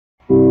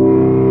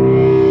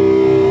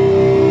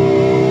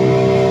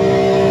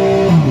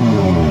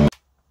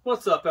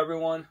What's up,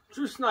 everyone?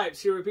 Drew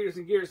Snipes here with Beaters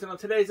and Gears, and on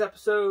today's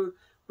episode,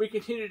 we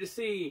continue to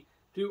see,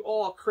 do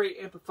all crate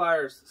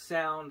amplifiers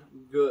sound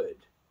good?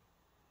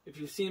 If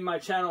you've seen my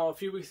channel a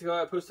few weeks ago,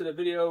 I posted a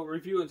video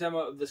review and demo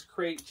of this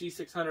crate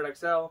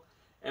G600XL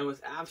and was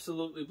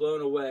absolutely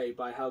blown away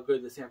by how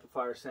good this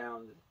amplifier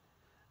sounded.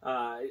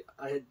 I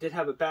did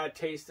have a bad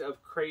taste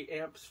of crate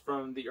amps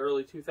from the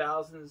early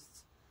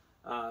 2000s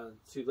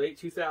to late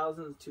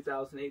 2000s,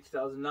 2008,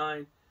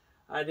 2009.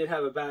 I did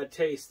have a bad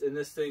taste, and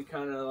this thing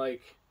kind of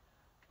like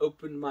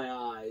opened my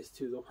eyes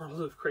to the world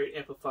of crate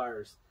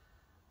amplifiers.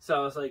 So I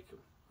was like,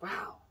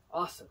 wow,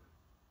 awesome.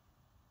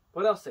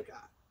 What else I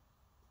got?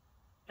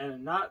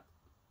 And not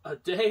a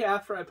day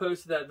after I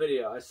posted that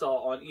video, I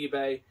saw on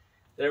eBay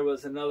there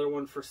was another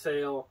one for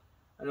sale,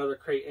 another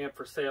crate amp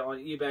for sale on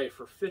eBay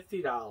for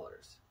 $50.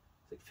 It's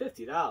like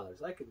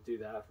 $50. I could do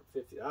that for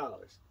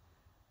 $50.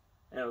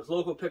 And it was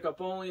local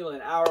pickup only, like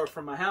an hour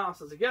from my house.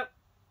 I was like, yep,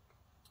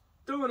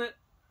 doing it.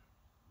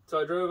 So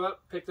I drove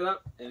up, picked it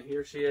up, and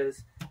here she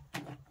is.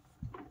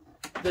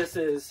 This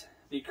is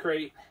the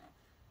crate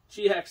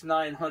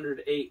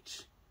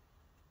GX900H.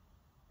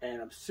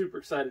 And I'm super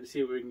excited to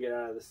see what we can get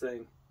out of this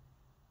thing.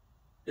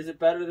 Is it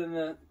better than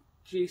the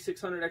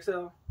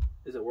G600XL?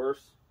 Is it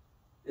worse?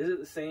 Is it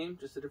the same,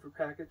 just a different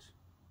package?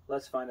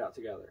 Let's find out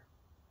together.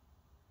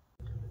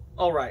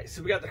 Alright,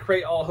 so we got the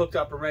crate all hooked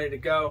up and ready to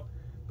go.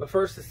 But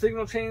first, the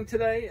signal chain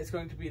today is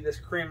going to be this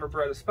Kramer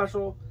Beretta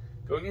Special,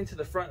 going into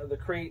the front of the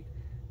crate,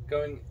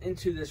 going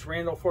into this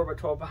Randall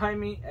 4x12 behind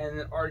me, and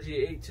then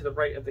RG8 to the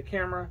right of the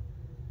camera.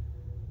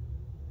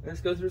 Let's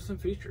go through some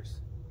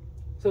features.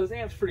 So this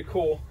amp's pretty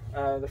cool,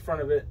 the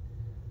front of it.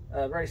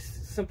 Very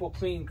simple,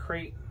 clean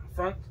crate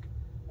front.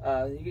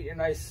 You get your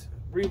nice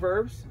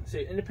reverbs, so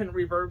independent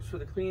reverbs for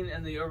the clean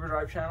and the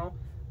overdrive channel,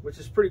 which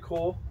is pretty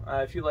cool.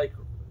 If you like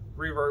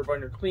reverb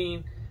on your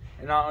clean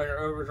and not on your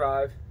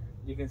overdrive,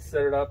 you can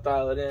set it up,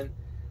 dial it in,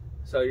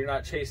 so you're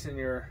not chasing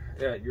your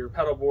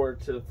pedal board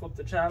to flip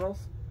the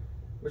channels,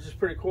 which is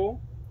pretty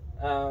cool.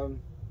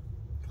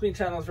 Clean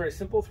channel is very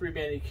simple,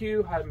 3-band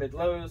EQ, high, mid,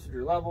 lows,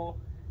 your level,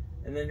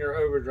 and then your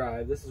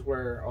overdrive. This is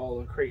where all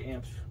the crate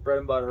amps bread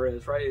and butter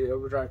is, right? The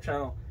overdrive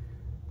channel.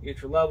 You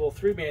get your level,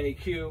 3-band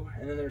EQ,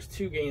 and then there's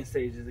two gain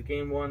stages, the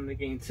gain 1 and the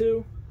gain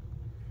 2.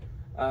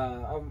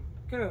 I'm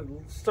gonna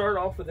start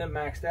off with them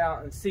maxed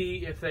out and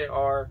see if they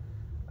are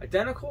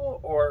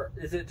identical, or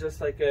is it just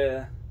like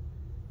a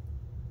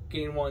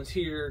gain 1's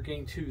here,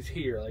 gain 2's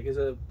here? Like, is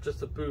it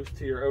just a boost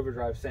to your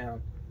overdrive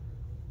sound?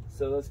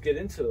 So let's get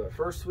into it.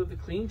 First with the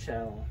clean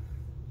channel.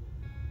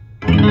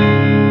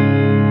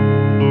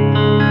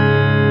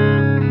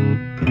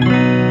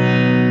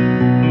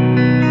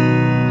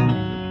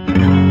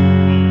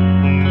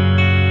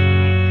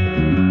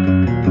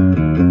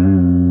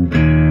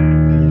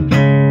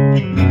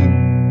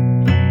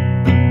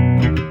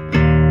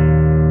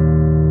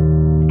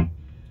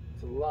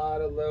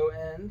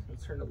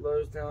 Let's turn the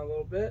lows down a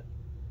little bit,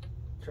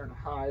 turn the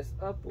highs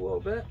up a little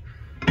bit.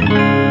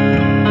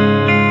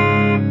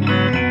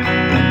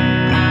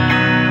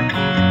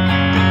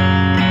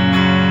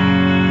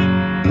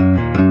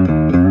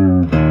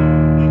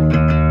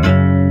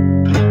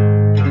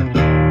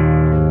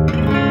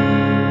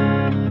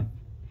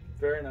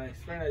 Very nice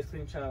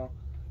clean channel.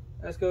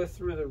 Let's go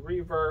through the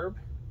reverb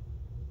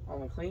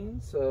on the clean.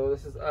 So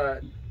this is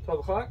 12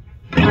 o'clock.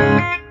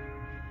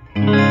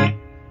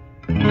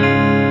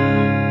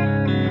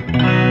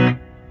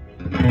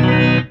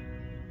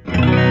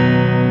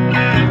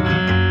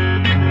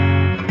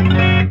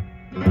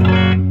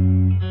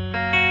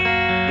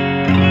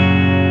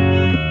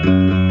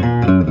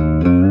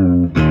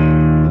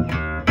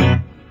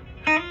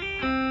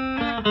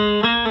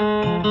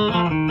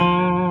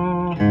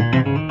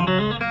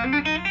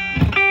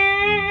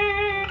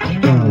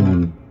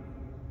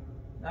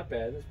 Not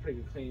bad, that's pretty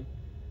good clean.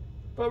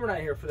 But we're not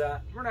here for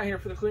that. We're not here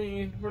for the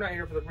clean. We're not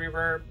here for the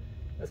reverb.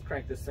 Let's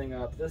crank this thing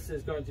up. This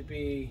is going to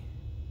be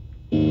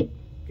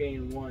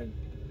gain 1.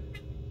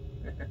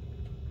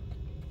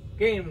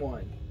 Gain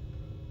 1.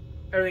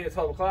 Everything at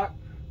 12 o'clock.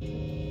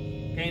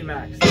 Gain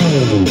max.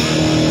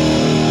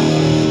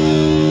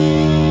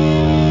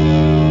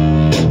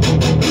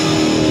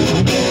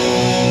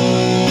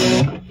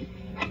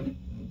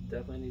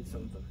 Definitely need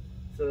something.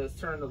 So let's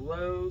turn the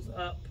lows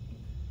up.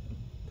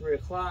 3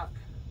 o'clock,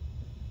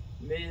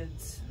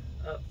 mids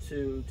up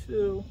to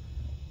 2,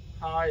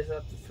 highs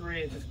up to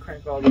 3, and just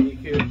crank all the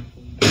EQ.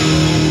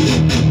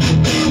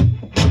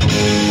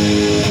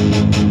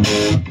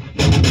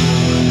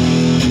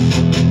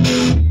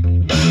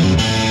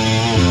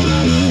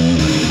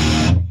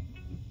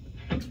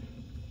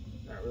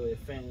 Not really a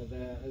fan of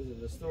that as a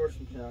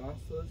distortion channel,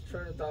 so let's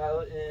try to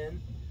dial it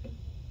in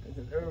as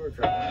an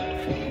overdrive.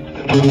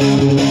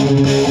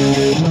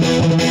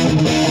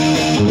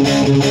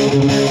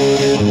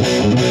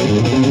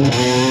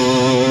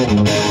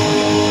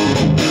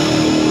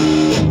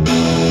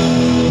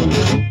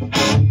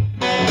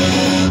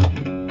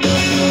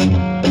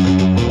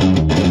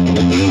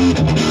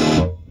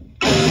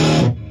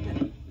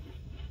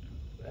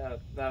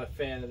 Not a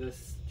fan of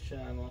this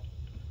channel.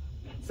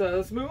 So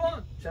let's move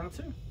on. Channel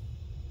 2.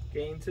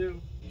 Gain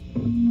 2.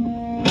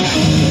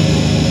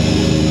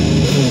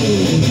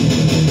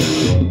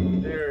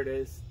 There it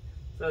is.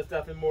 So that's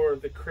definitely more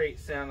of the crate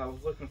sound I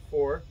was looking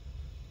for.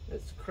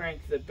 Let's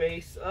crank the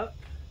bass up.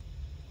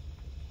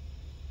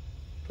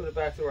 Put it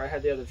back to where I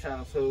had the other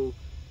channel. So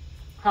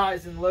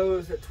highs and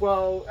lows at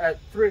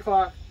 3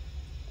 o'clock,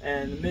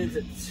 and the mids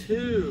at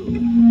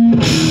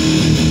 2.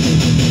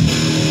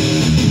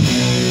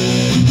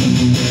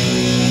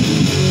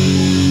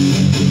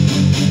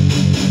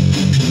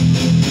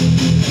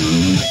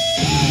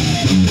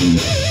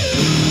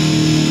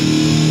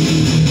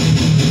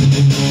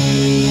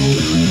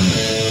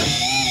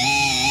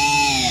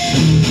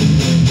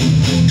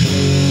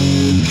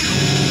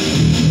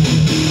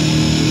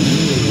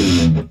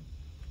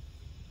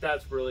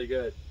 That's really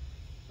good.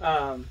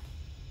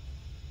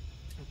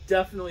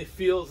 Definitely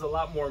feels a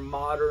lot more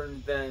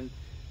modern than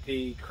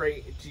the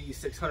Crate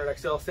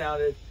G600XL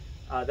sounded.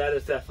 That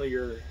is definitely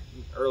your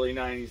early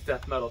 90s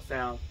death metal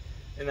sound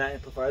in that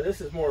amplifier.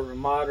 This is more of a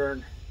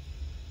modern.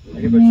 I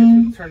bet you if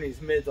you turn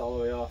these mids all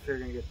the way off, you're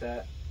going to get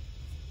that.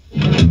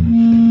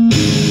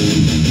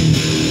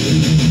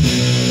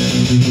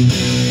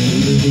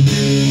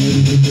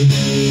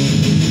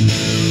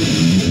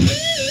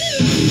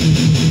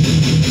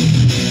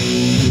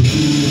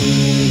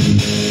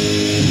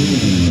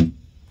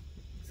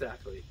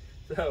 Exactly.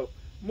 So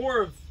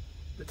more of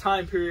the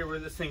time period where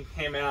this thing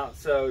came out.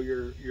 So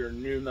your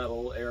new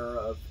metal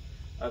era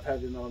of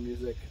heavy metal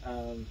music.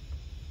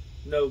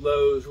 No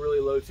lows, really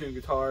low tuned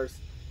guitars.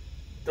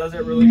 Does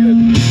it really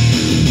good.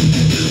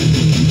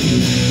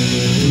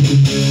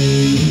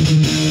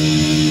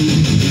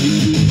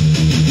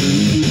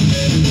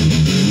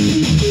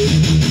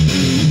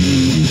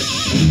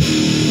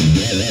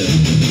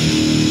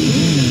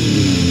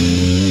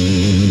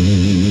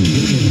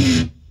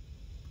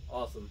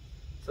 Awesome.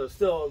 So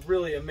still a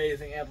really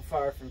amazing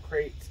amplifier from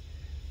Crate.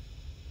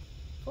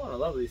 Oh, I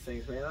love these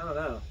things, man. I don't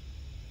know.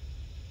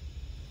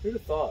 Who'd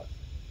have thought?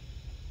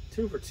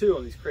 2 for 2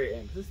 on these Crate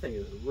amps. This thing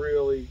is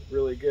really,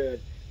 really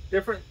good.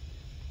 Different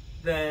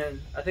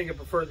than, I think I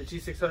prefer the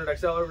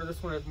G600XL over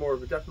this one. It's more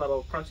of a death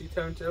metal crunchy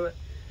tone to it.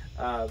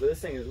 But this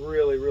thing is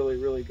really, really,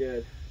 really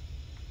good.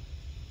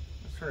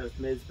 Let's turn those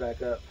mids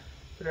back up.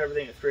 Put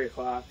everything at 3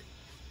 o'clock.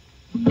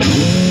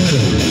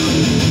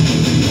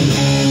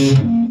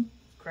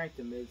 Crank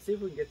the mids. See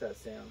if we can get that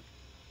sound.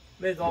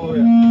 Mids all the way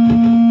up.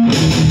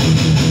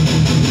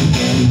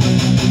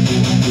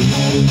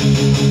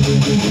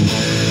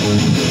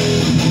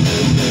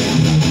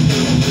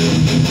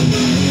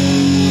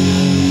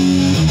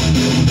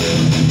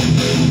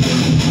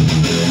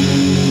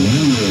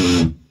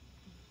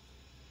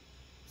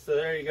 So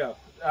there you go.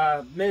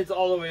 Mids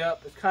all the way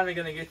up is kind of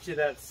going to get you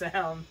that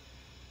sound.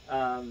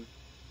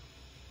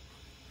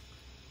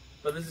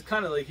 But this is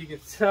kind of like, you can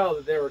tell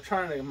that they were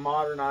trying to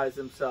modernize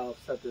themselves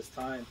at this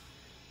time,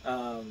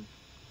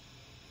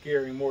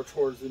 gearing more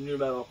towards the new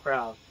metal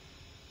crowd.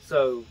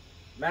 So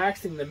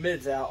maxing the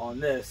mids out on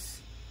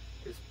this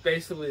is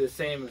basically the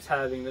same as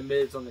having the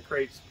mids on the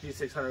Crate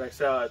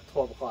G600XL at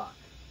 12 o'clock.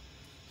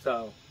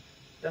 So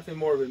definitely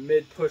more of a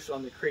mid push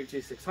on the Crate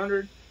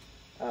G600,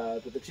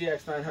 but the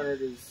GX900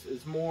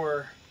 is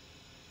more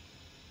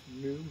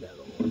new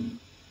metal.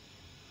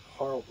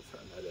 Horrible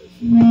term that is.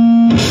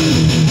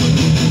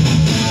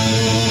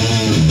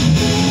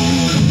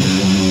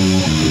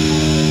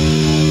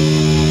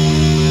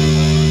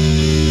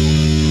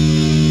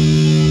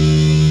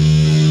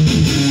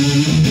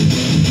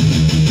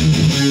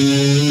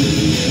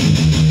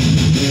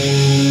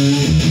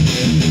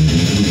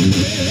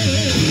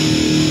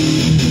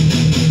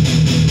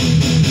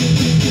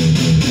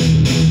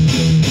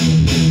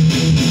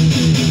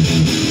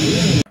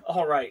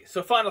 Alright,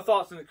 so final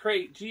thoughts on the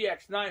Crate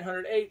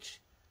GX900H.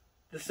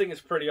 This thing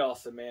is pretty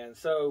awesome, man.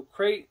 So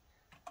Crate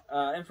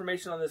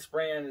information on this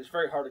brand is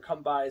very hard to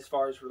come by as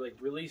far as like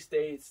release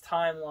dates,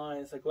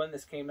 timelines, like when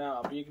this came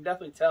out. But you can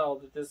definitely tell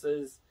that this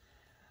is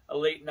a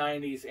late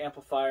 90s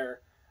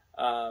amplifier.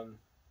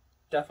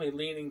 Definitely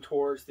leaning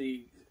towards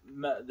the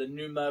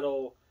new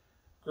metal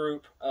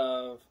group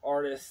of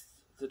artists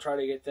to try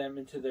to get them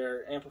into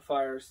their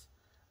amplifiers.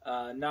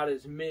 Not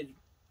as mid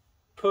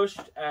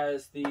pushed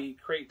as the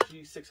Crate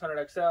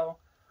G600XL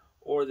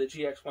or the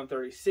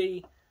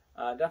GX130C.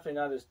 Definitely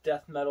not as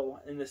death metal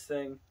in this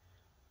thing.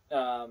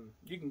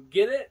 You can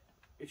get it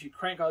if you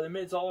crank all the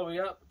mids all the way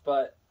up,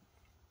 but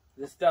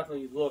this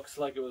definitely looks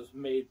like it was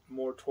made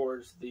more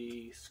towards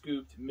the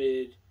scooped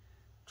mid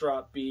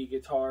drop B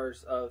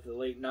guitars of the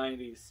late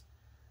 90s,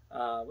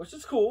 which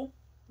is cool.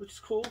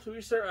 To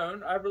each their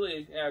own. I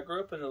really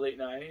grew up in the late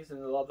 90s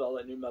and I loved all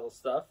that new metal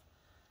stuff.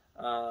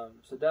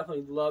 So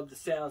definitely love the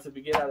sounds that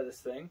we get out of this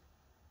thing.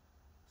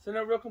 So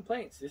no real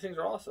complaints. These things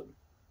are awesome.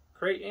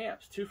 Crate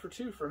amps, 2 for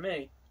 2 for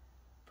me.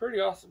 Pretty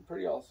awesome,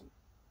 pretty awesome.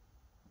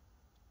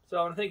 So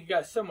I want to thank you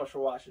guys so much for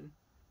watching.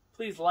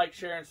 Please like,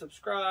 share, and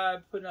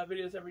subscribe. Putting out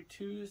videos every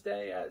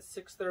Tuesday at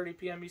 6:30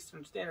 p.m.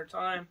 Eastern Standard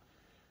Time.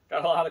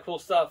 Got a lot of cool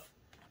stuff,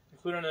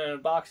 including an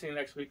unboxing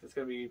next week that's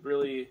going to be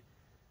really,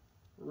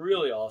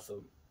 really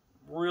awesome.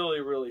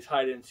 really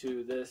tied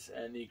into this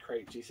and the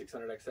Crate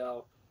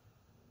G600XL.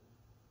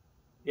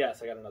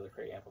 Yes, I got another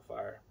Crate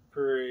amplifier.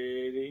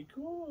 Pretty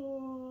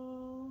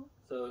cool.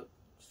 So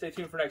stay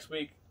tuned for next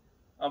week.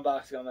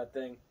 Unboxing on that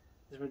thing.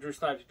 This has been Drew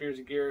Snipes, Beers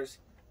and Gears.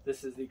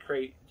 This is the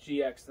Crate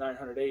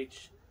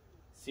GX900H.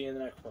 See you in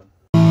the next one.